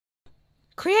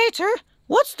Creator,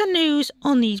 what's the news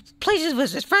on the Places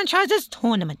vs. Franchises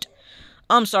tournament?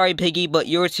 I'm sorry, Piggy, but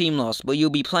your team lost, but you'll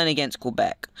be playing against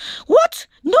Quebec. What?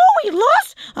 No, we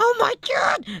lost? Oh my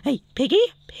god! Hey, Piggy,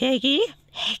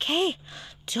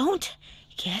 don't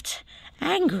get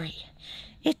angry.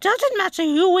 It doesn't matter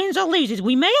who wins or loses.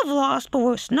 We may have lost, but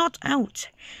we're not out.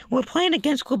 We're playing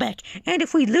against Quebec, and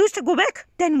if we lose to Quebec,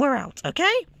 then we're out,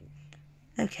 okay?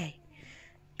 Okay.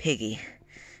 Piggy,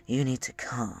 you need to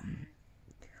calm.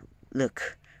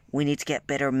 Look, we need to get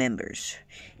better members.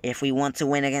 If we want to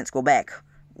win against Quebec,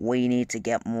 we need to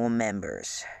get more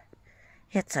members.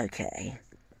 It's okay.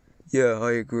 Yeah,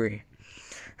 I agree.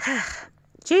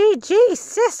 GG,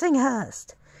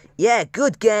 Sissinghurst. Yeah,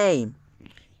 good game.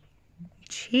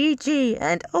 GG,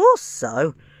 and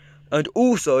also, And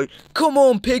also, come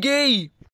on, Piggy!